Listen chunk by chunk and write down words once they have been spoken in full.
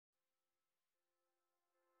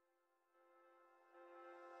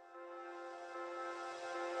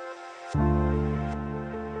We,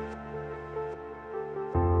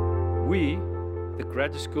 the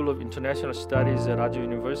Graduate School of International Studies at Ajou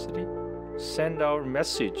University, send our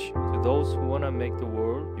message to those who want to make the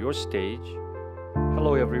world your stage.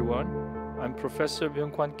 Hello everyone, I'm Professor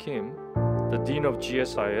Byung-Kwan Kim, the Dean of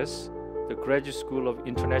GSIS, the Graduate School of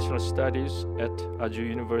International Studies at Ajou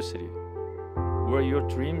University, where your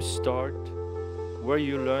dreams start, where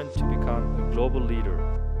you learn to become a global leader.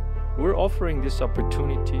 We're offering this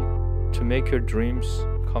opportunity to make your dreams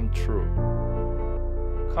come true.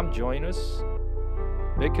 Come join us,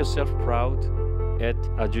 make yourself proud at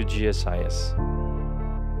Ajou GSIS.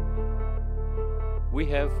 We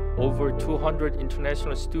have over 200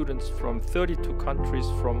 international students from 32 countries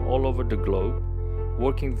from all over the globe,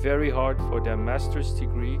 working very hard for their master's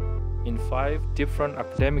degree in 5 different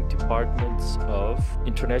academic departments of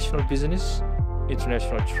international business,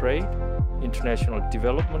 international trade, international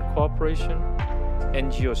development cooperation,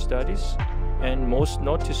 NGO studies, and most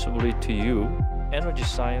noticeably to you, energy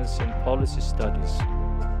science and policy studies.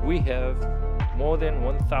 We have more than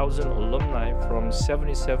 1,000 alumni from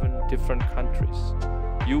 77 different countries.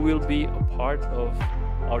 You will be a part of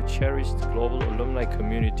our cherished global alumni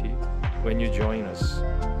community when you join us.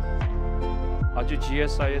 Ajou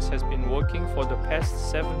GSIS has been working for the past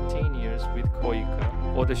 17 years with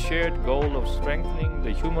KOICA for the shared goal of strengthening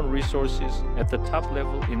the human resources at the top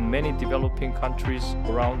level in many developing countries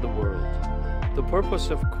around the world. The purpose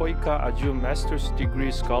of KOICA-Ajou Master's Degree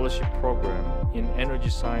Scholarship Program in Energy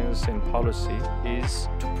Science and Policy is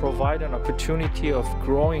to provide an opportunity of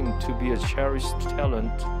growing to be a cherished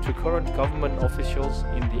talent to current government officials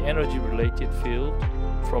in the energy-related field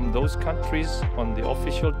from those countries on the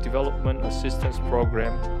Official Development Assistance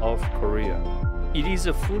Program of Korea. It is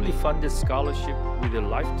a fully funded scholarship with a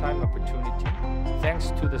lifetime opportunity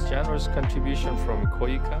thanks to the generous contribution from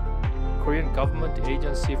KOICA, Korean Government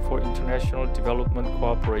Agency for International Development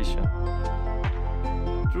Cooperation.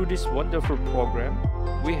 Through this wonderful program,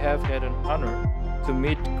 we have had an honor to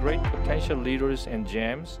meet great potential leaders and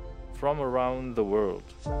gems from around the world.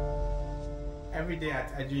 Every day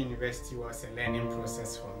at Ajou University was a learning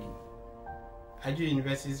process for me. Ajou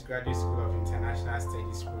University's Graduate School of International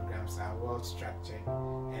Studies programs are well structured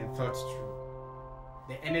and thought through.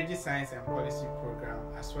 The Energy Science and Policy program,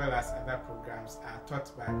 as well as other programs, are taught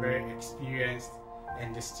by very experienced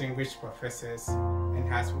and distinguished professors and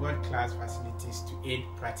has world-class facilities to aid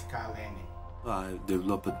practical learning. I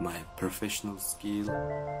developed my professional skill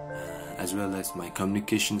as well as my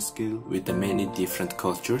communication skill with the many different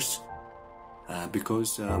cultures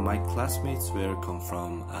because my classmates were come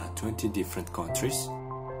from 20 different countries.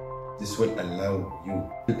 This will allow you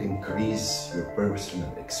to increase your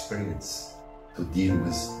personal experience to deal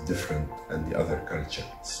with different and the other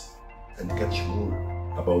cultures and catch more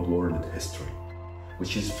about world history,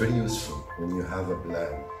 which is very useful when you have a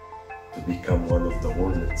plan to become one of the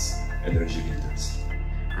world's energy leaders.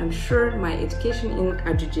 I'm sure my education in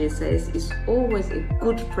Ajou GSIS is always a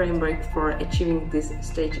good framework for achieving this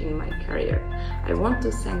stage in my career. I want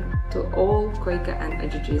to thank to all KOICA and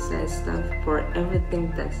Ajou GSIS staff for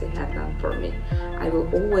everything that they have done for me. I will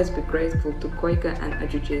always be grateful to KOICA and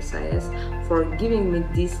Ajou GSIS for giving me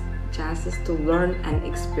these chances to learn and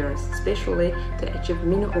experience, especially to achieve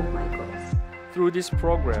many of my goals. Through this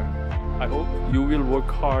program, I hope you will work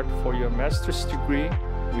hard for your master's degree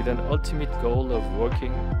with an ultimate goal of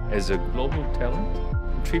working as a global talent,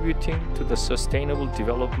 contributing to the sustainable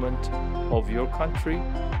development of your country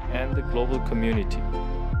and the global community.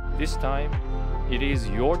 This time, it is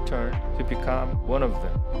your turn to become one of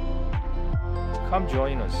them. Come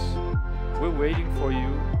join us. We're waiting for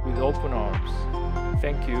you with open arms.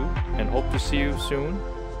 Thank you and hope to see you soon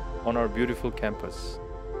on our beautiful campus.